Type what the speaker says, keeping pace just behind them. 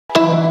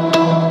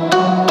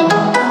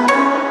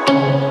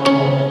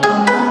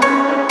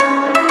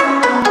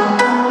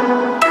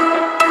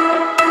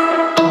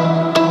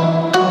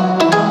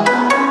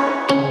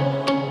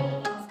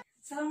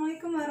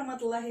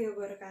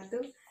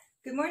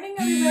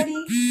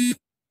everybody?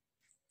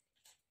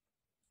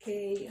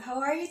 Okay,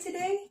 how are you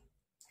today?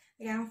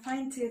 Yeah, I'm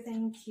fine too,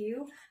 thank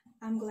you.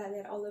 I'm glad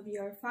that all of you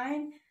are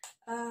fine.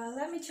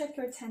 Let me check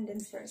your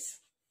attendance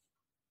first.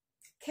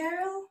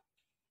 Carol,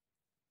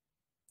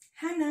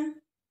 Hannah,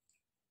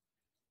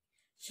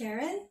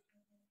 Sharon,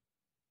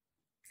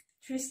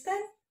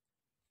 Tristan,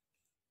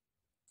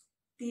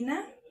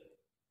 Tina,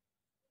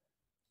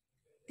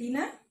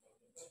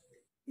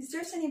 is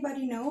there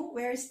anybody know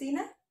where is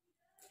Tina?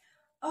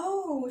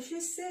 Oh,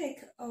 she's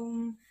sick.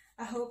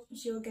 I hope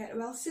she'll get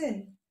well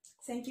soon.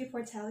 Thank you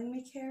for telling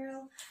me,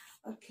 Carol.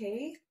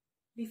 Okay,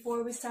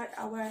 before we start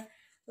our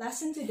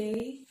lesson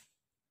today,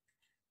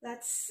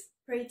 let's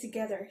pray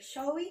together,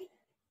 shall we?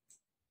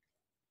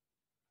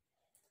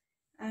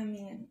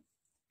 Amen.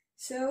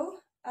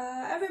 So,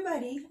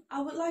 everybody,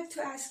 I would like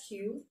to ask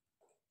you,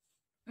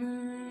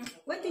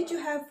 what did you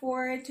have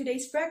for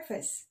today's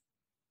breakfast?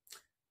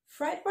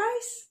 Fried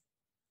rice?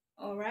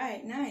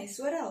 Alright, nice.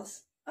 What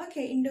else?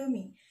 Okay,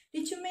 Indomie.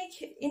 Did you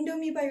make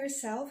Indomie by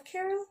yourself,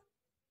 Carol?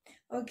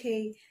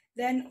 Okay,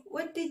 then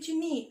what did you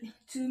need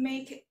to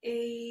make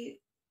a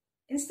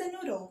instant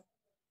noodle?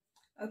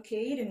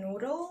 Okay, the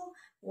noodle,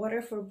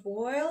 water for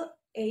boil,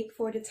 egg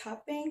for the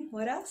topping.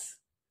 What else?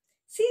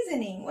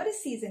 Seasoning. What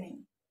is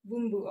seasoning?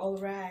 Bumbu.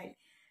 Alright.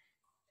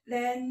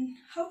 Then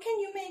how can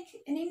you make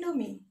an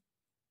Indomie?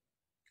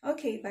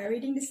 Okay, by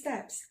reading the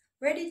steps.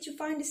 Where did you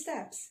find the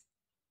steps?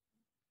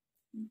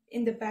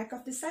 In the back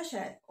of the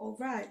sachet.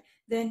 Alright.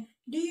 Then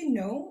do you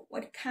know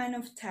what kind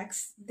of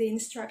text the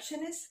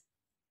instruction is?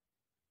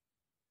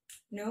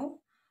 No?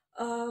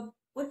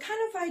 What kind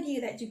of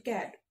idea that you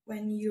get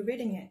when you're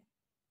reading it?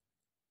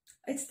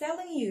 It's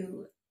telling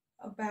you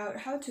about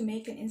how to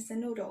make an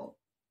instant noodle.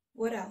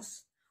 What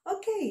else?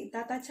 Okay,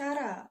 tata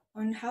cara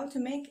on how to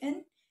make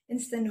an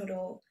instant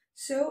noodle.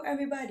 So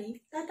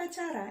everybody, tata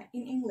cara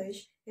in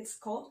English, it's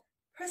called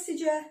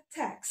procedure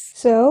text.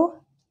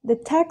 So the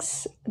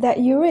text that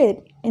you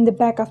read in the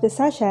back of the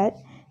sachet,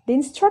 the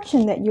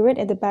instruction that you read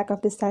at the back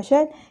of the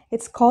sachet,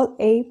 it's called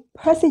a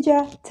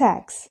procedure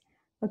text.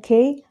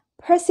 Okay,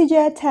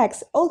 procedure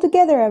text. All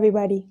together,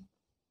 everybody.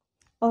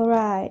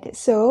 Alright,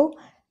 so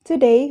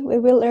today we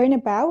will learn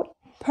about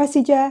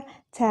procedure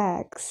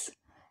text.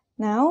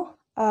 Now,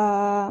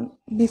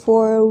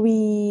 before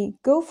we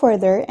go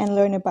further and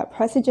learn about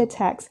procedure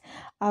text,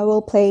 I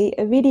will play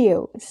a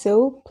video.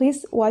 So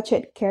please watch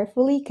it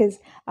carefully because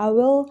I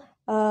will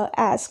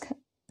ask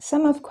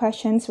some of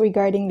questions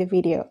regarding the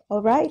video.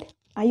 Alright,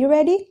 are you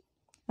ready?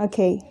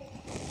 Okay.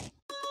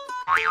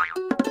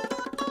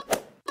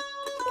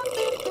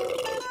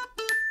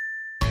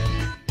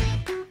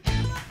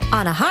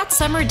 On a hot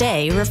summer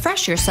day,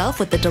 refresh yourself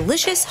with a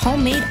delicious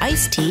homemade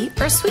iced tea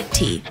or sweet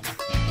tea.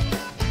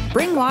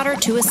 Bring water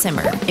to a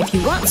simmer. If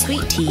you want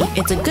sweet tea,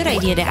 it's a good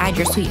idea to add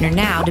your sweetener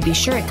now to be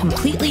sure it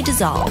completely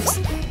dissolves.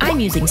 I'm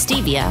using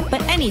stevia,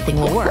 but anything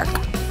will work.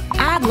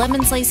 Add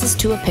lemon slices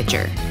to a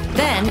pitcher.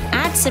 Then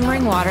add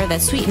simmering water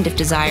that's sweetened if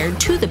desired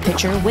to the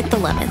pitcher with the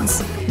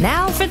lemons.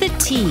 Now for the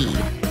tea.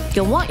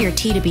 You'll want your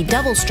tea to be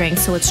double strength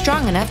so it's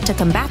strong enough to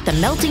combat the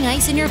melting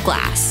ice in your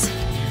glass.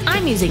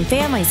 I'm using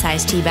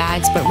family-size tea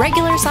bags, but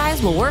regular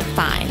size will work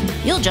fine.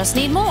 You'll just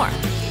need more.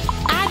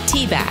 Add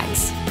tea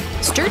bags.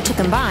 Stir to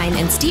combine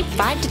and steep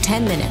 5 to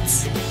 10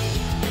 minutes.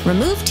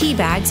 Remove tea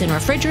bags and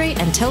refrigerate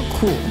until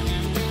cool.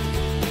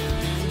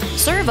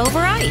 Serve over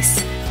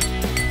ice.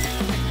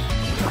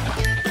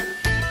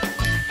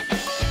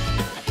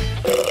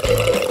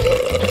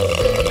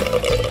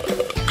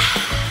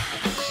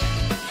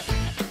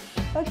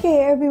 Okay,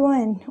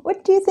 everyone,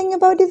 what do you think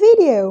about the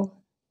video?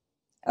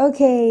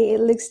 Okay, it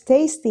looks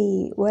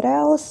tasty. What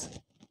else?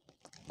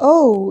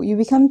 Oh, you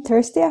become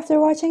thirsty after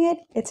watching it?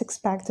 It's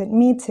expected.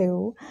 Me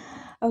too.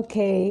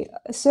 Okay,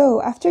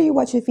 so after you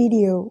watch the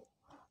video,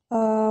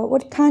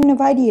 what kind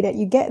of idea that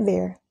you get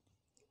there?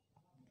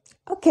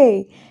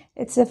 Okay,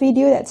 it's a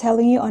video that's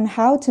telling you on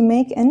how to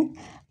make an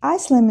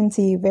iced lemon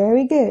tea.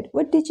 Very good.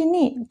 What did you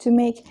need to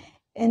make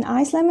an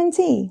iced lemon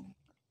tea?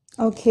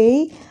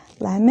 Okay,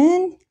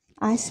 lemon,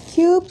 ice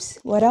cubes.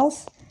 What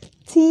else?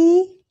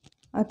 Tea.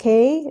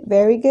 Okay,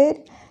 very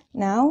good.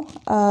 Now,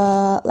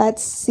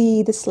 let's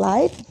see the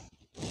slide.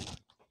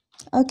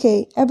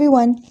 Okay,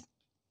 everyone,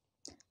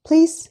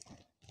 please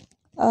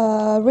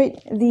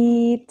read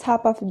the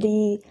top of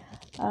the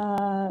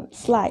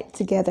slide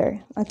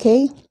together.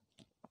 Okay,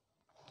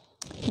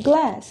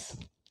 glass.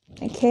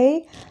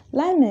 Okay,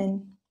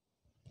 lemon,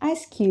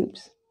 ice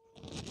cubes,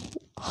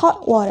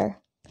 hot water.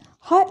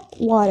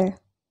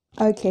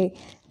 Okay,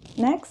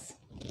 next,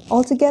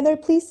 all together,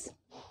 please.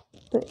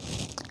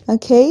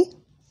 Okay.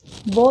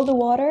 Boil the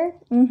water.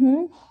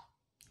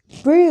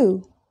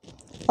 Brew.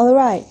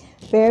 Alright,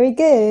 very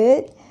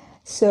good.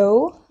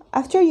 So,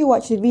 after you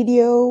watch the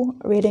video,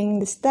 reading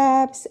the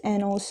steps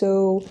and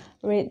also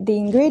read the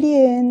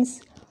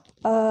ingredients,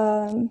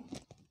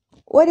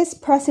 what is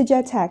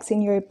procedure text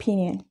in your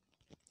opinion?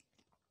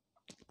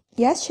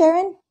 Yes,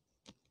 Sharon?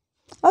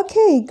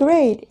 Okay,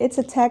 great. It's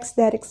a text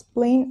that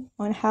explains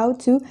on how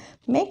to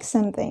make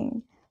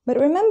something. But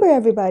remember,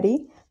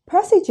 everybody,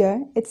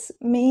 procedure, it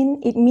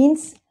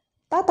means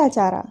tata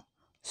cara.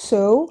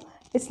 So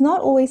it's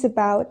not always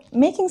about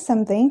making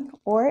something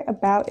or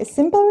about a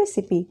simple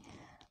recipe.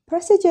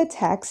 Procedure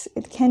text,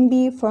 it can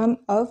be from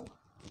of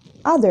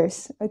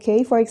others.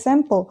 Okay, for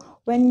example,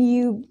 when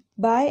you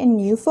buy a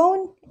new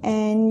phone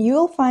and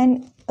you'll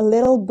find a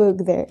little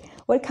book there.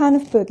 What kind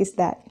of book is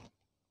that?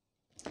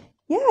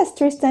 Yes,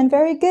 Tristan,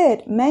 very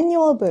good.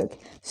 Manual book.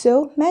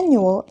 So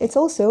manual, it's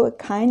also a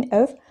kind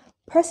of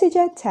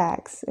procedure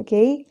text.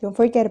 Okay, don't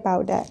forget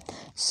about that.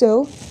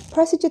 So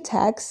procedure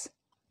text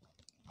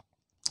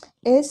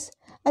is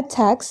a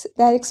text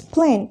that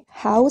explains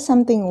how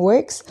something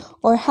works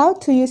or how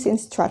to use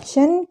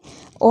instruction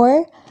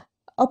or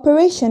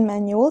operation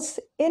manuals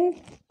in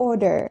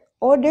order.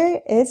 Order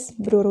is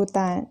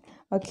berurutan.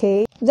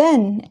 Okay,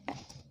 then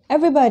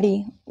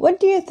everybody, what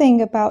do you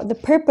think about the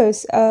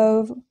purpose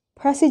of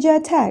procedure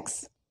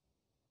text?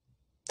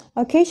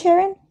 Okay,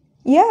 Sharon?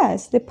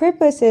 Yes, the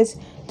purpose is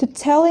to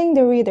telling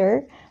the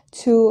reader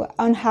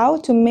on how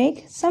to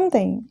make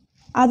something.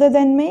 Other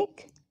than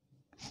make?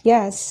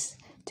 Yes,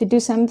 to do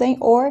something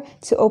or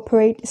to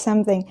operate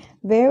something.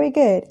 Very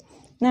good.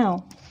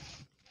 Now,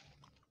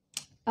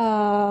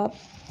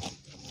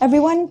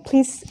 everyone,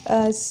 please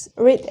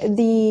read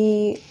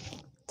the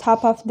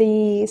top of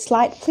the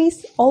slide,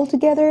 please, all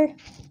together.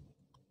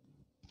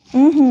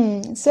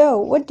 So,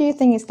 what do you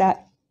think is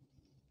that?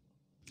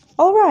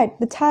 All right,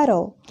 the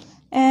title.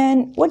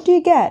 And what do you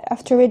get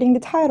after reading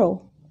the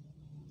title?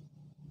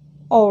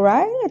 All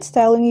right, it's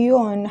telling you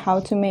on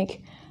how to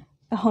make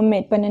a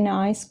homemade banana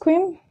ice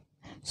cream.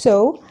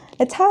 So,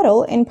 the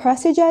title in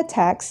procedure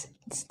text,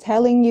 it's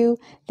telling you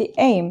the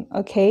aim,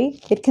 okay?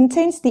 It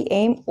contains the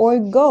aim or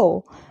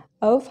goal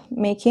of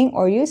making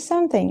or use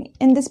something.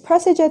 In this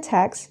procedure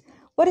text,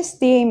 what is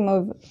the aim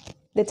of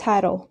the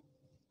title?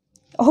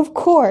 Of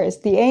course,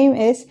 the aim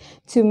is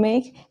to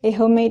make a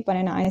homemade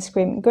banana ice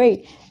cream.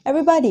 Great.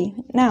 Everybody,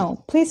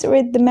 now, please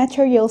read the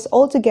materials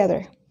all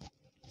together.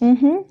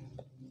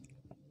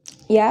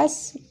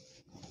 Yes?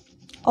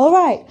 All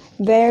right,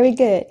 very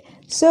good.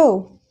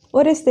 So,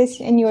 what is this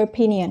in your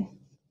opinion?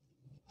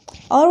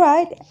 All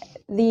right,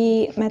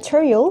 the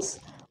materials.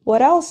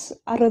 What else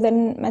other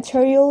than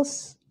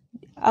materials?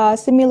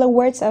 Similar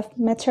words of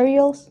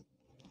materials?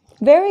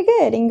 Very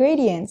good,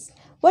 ingredients.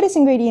 What is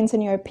ingredients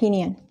in your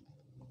opinion?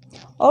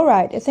 All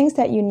right, the things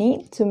that you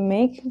need to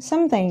make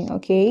something,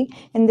 okay?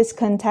 In this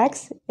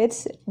context,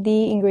 it's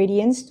the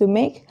ingredients to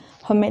make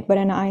homemade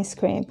banana ice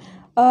cream.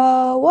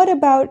 What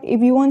about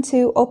if you want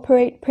to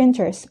operate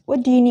printers?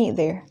 What do you need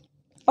there?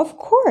 Of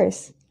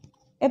course,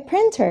 a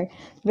printer.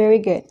 Very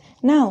good.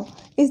 Now,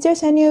 is there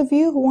any of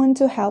you who want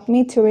to help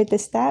me to read the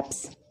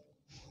steps?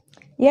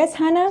 Yes,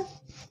 Hannah?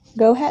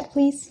 Go ahead,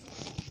 please.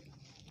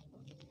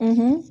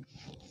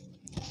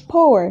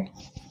 Pour.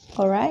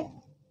 All right.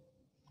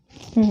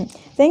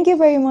 Thank you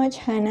very much,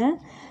 Hannah.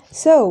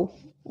 So,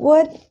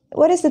 what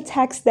is the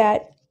text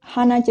that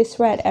Hannah just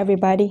read,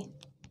 everybody?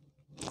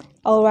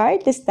 All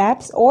right, the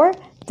steps or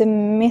the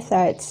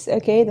methods.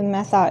 Okay, the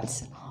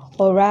methods.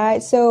 All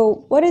right.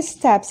 So, what is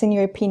steps in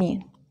your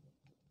opinion?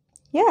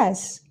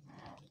 Yes,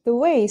 the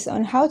ways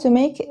on how to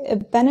make a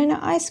banana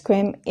ice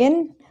cream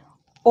in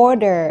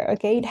order.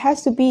 Okay, it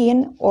has to be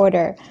in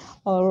order.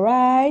 All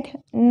right.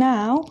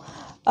 Now,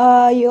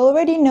 you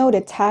already know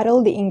the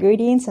title, the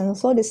ingredients, and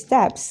also the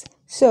steps.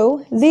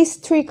 So these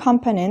three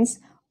components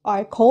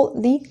are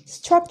called the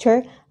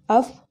structure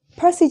of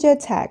procedure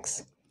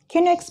text.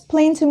 Can you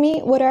explain to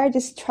me what are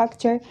the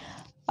structure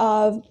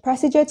of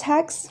procedure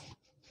text?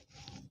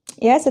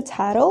 Yes, the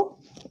title,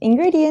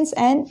 ingredients,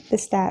 and the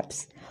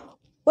steps.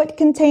 What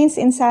contains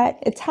inside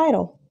a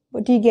title?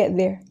 What do you get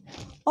there?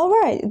 All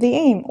right, the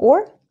aim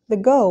or the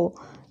goal.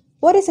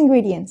 What is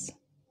ingredients?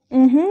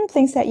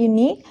 Things that you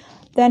need.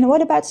 Then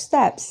what about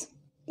steps?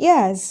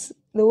 Yes,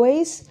 the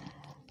ways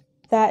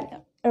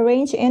that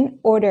arrange in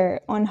order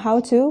on how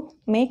to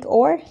make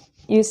or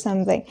use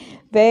something.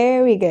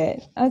 Very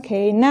good.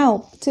 Okay,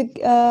 now to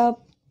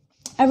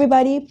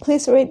everybody,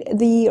 please read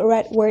the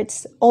red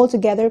words all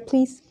together,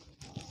 please.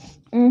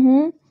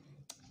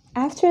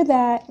 After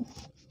that,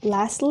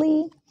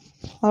 lastly.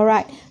 All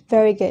right,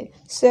 very good.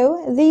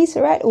 So these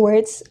red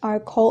words are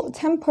called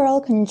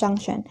temporal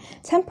conjunction.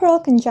 Temporal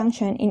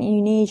conjunction in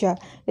Indonesia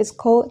is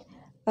called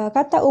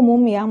kata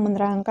umum yang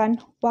menerangkan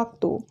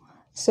waktu.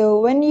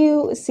 So when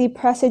you see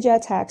procedure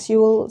text,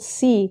 you will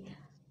see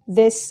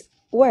these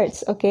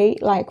words, okay,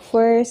 like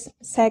first,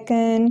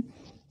 second,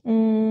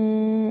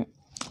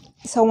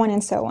 so on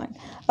and so on.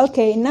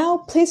 Okay,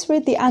 now please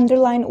read the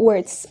underlined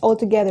words all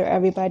together,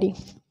 everybody.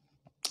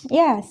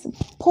 Yes,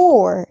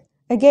 pour.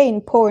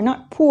 Again, pour,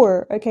 not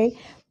poor, okay?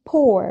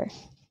 Pour.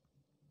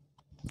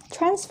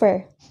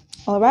 Transfer.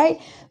 All right,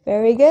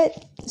 very good.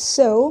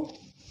 So,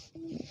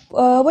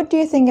 what do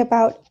you think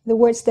about the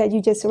words that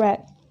you just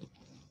read?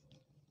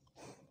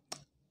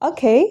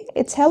 Okay,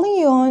 it's telling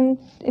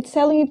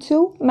you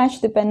to mash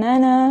the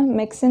banana,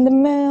 mix in the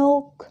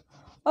milk.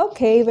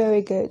 Okay,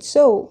 very good.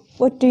 So,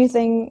 what do you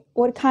think?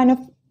 What kind of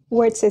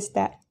words is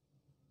that?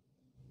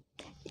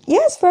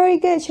 Yes, very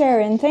good,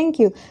 Sharon. Thank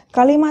you.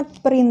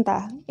 Kalimat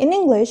perintah. In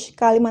English,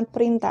 kalimat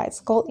perintah, it's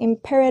called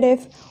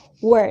imperative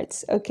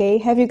words. Okay,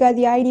 have you got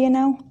the idea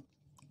now?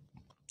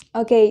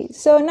 Okay,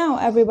 so now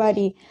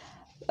everybody,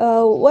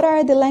 what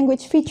are the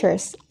language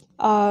features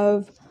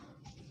of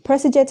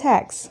procedure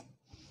text?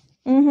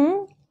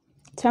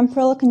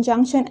 Temporal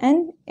conjunction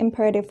and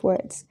imperative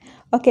words.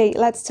 Okay,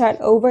 let's start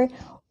over.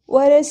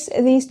 What is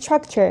the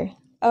structure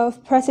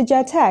of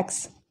procedure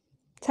text?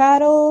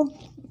 Title,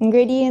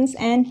 ingredients,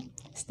 and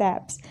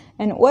steps.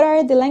 And what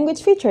are the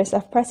language features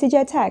of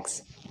procedure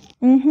text?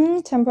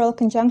 Temporal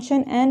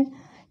conjunction and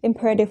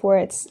imperative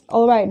words.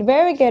 All right,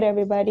 very good,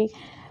 everybody.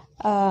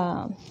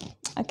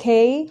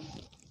 Okay,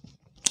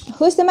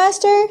 who's the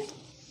master?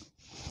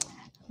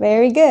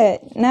 Very good.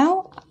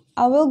 Now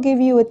I will give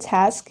you a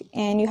task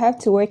and you have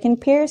to work in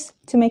pairs.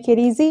 To make it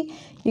easy,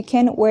 you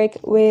can work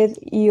with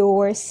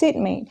your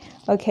seatmate.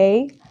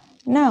 Okay,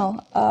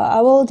 now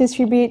I will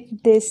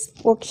distribute this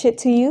worksheet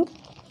to you.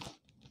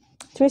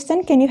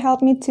 Tristan, can you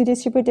help me to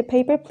distribute the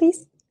paper,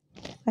 please?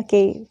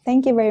 Okay,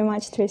 thank you very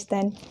much,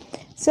 Tristan.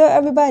 So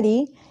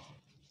everybody,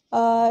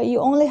 you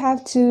only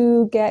have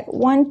to get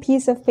one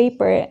piece of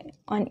paper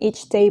on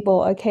each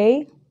table,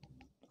 okay?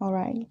 All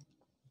right.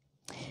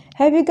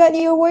 Have you got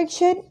your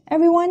worksheet,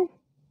 everyone?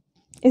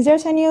 Is there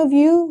any of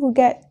you who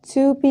get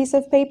 2 pieces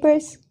of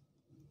papers?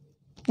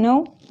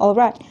 No? All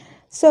right.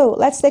 So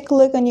let's take a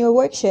look on your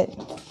worksheet.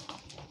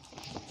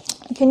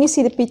 Can you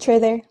see the picture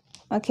there?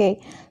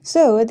 Okay.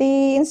 So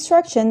the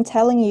instruction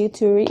telling you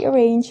to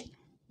rearrange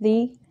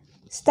the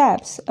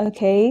steps,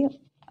 okay?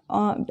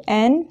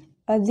 And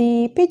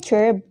the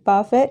picture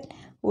above it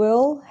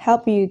will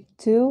help you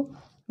to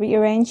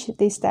rearrange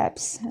the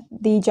steps,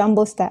 the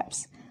jumble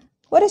steps.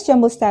 What is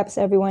jumble steps,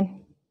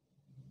 everyone?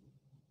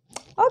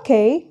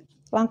 Okay,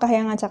 langkah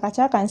yang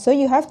acak-acakan. So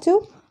you have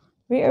to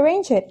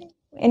rearrange it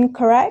in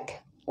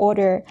correct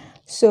order.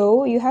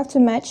 So you have to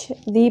match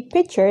the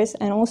pictures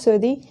and also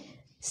the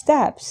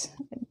steps.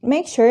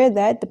 Make sure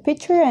that the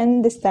picture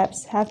and the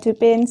steps have to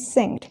be in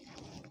sync.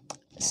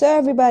 So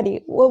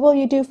everybody, what will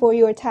you do for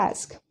your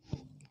task?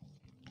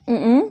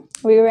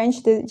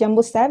 Rearrange the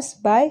jumble steps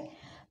by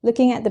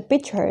looking at the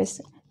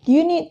pictures. Do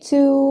you need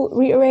to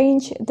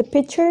rearrange the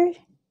picture?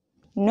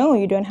 No,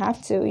 you don't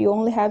have to. You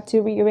only have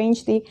to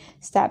rearrange the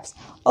steps.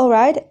 All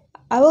right,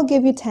 I will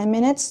give you 10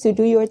 minutes to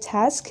do your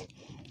task.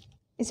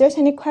 Is there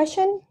any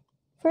question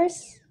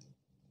first?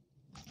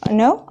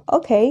 No?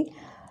 Okay.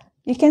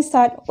 You can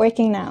start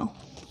working now.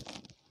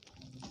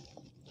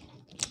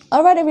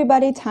 All right,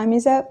 everybody, time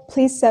is up.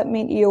 Please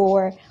submit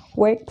your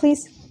work,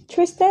 please.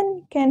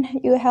 Tristan, can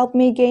you help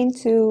me again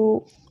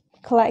to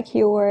collect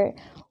your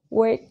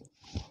work,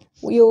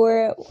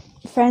 your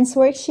friend's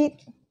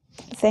worksheet?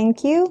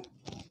 Thank you.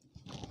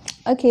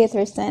 Okay,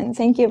 Tristan,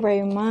 thank you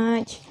very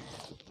much.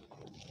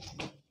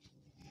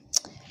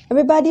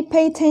 Everybody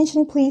pay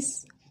attention,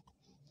 please.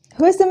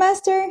 Who is the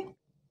master?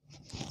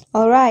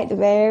 All right,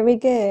 very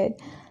good.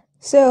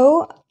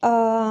 So,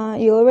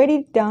 you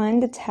already done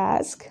the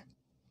task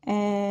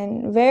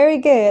and very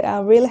good.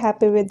 I'm really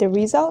happy with the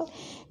result.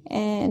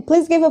 And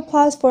please give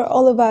applause for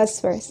all of us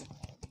first.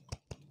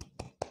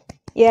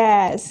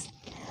 Yes.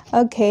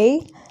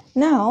 Okay.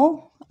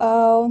 Now,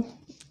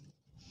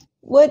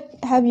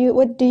 what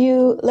do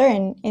you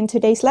learn in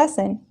today's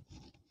lesson?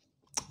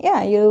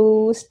 Yeah,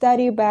 you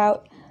study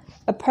about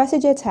a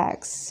procedure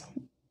text.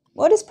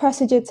 What is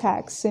procedure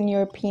text in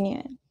your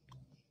opinion?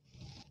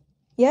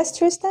 Yes,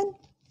 Tristan?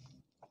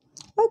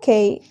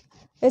 Okay,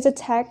 it's a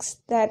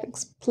text that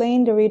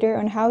explains the reader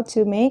on how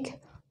to make,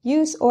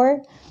 use,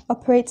 or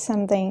operate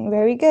something.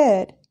 Very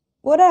good.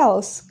 What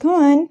else? Come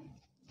on.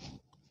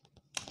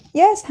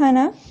 Yes,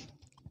 Hannah.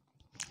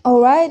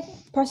 All right,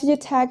 procedure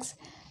text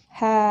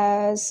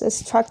has a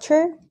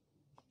structure.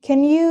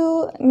 Can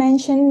you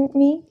mention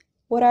me?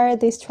 What are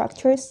the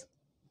structures?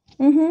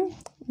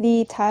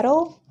 The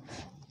title,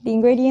 the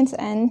ingredients,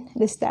 and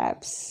the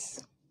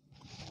steps.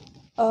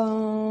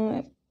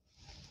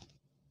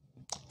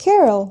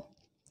 Carol,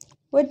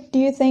 what do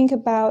you think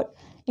about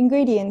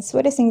ingredients?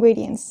 What is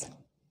ingredients?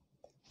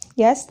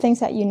 Yes, things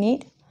that you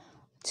need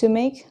to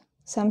make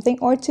something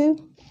or to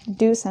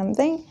do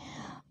something.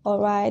 All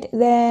right,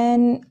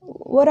 then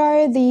what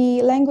are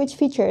the language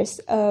features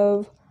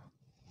of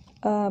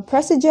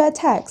procedure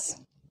text?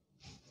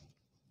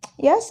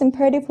 Yes,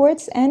 imperative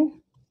words and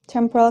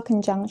temporal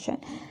conjunction.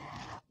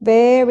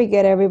 Very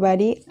good,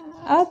 everybody.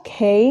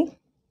 Okay,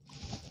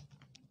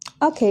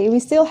 we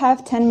still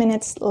have 10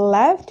 minutes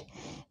left.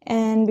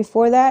 And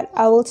before that,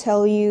 I will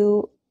tell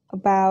you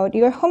about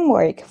your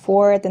homework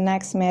for the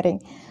next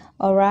meeting.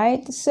 All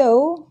right,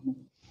 so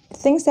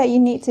things that you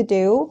need to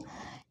do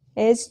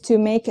is to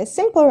make a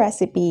simple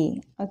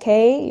recipe.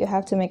 Okay, you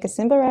have to make a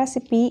simple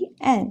recipe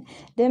and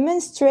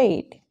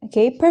demonstrate,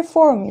 okay,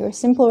 perform your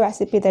simple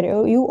recipe that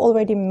you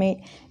already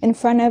made in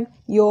front of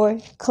your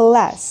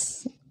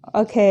class.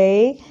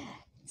 Okay,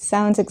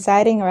 sounds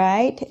exciting,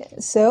 right?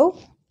 So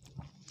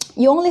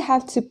you only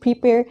have to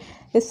prepare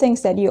the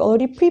things that you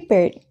already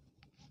prepared.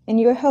 in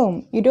your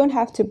home. You don't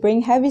have to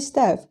bring heavy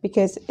stuff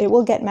because it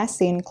will get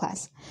messy in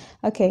class.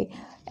 Okay,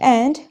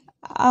 and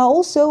I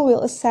also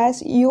will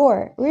assess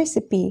your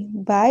recipe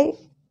by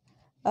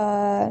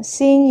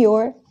seeing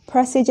your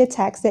procedure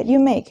text that you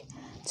make.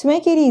 To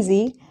make it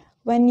easy,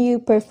 when you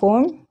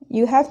perform,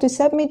 you have to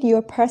submit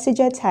your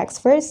procedure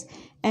text first,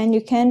 and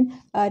you can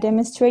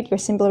demonstrate your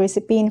simple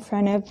recipe in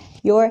front of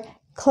your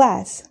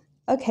class.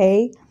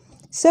 Okay,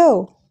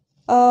 so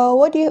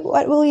what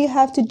will you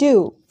have to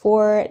do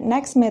for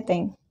next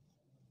meeting?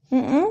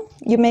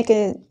 You make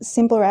a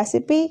simple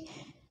recipe.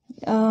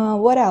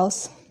 What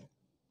else?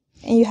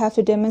 And you have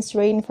to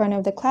demonstrate in front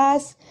of the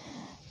class,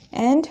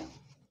 and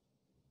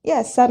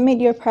yes, submit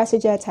your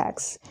procedure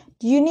text.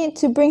 Do you need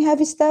to bring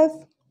heavy stuff?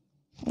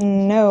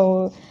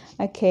 No.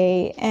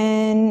 Okay,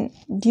 and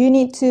do you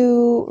need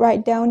to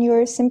write down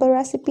your simple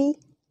recipe?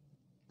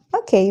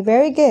 Okay,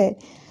 very good.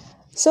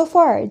 So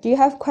far, do you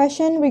have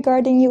questions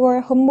regarding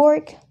your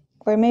homework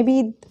or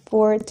maybe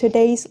for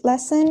today's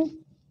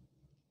lesson?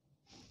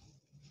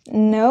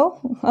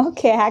 No?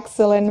 Okay,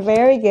 excellent.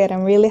 Very good.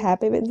 I'm really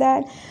happy with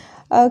that.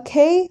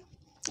 Okay,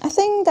 I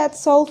think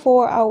that's all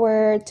for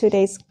our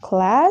today's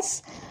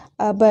class.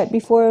 But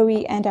before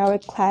we end our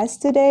class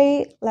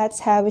today,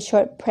 let's have a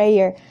short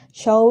prayer,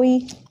 shall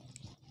we?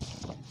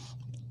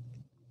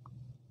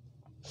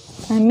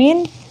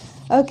 Amen.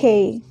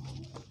 Okay.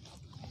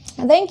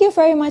 Thank you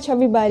very much,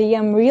 everybody.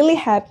 I'm really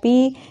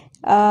happy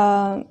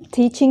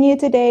teaching you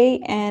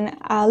today, and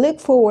I look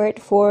forward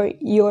for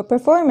your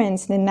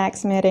performance in the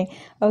next meeting.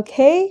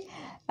 Okay.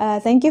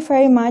 Thank you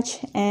very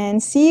much,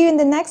 and see you in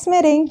the next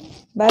meeting.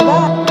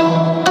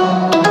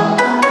 Bye-bye.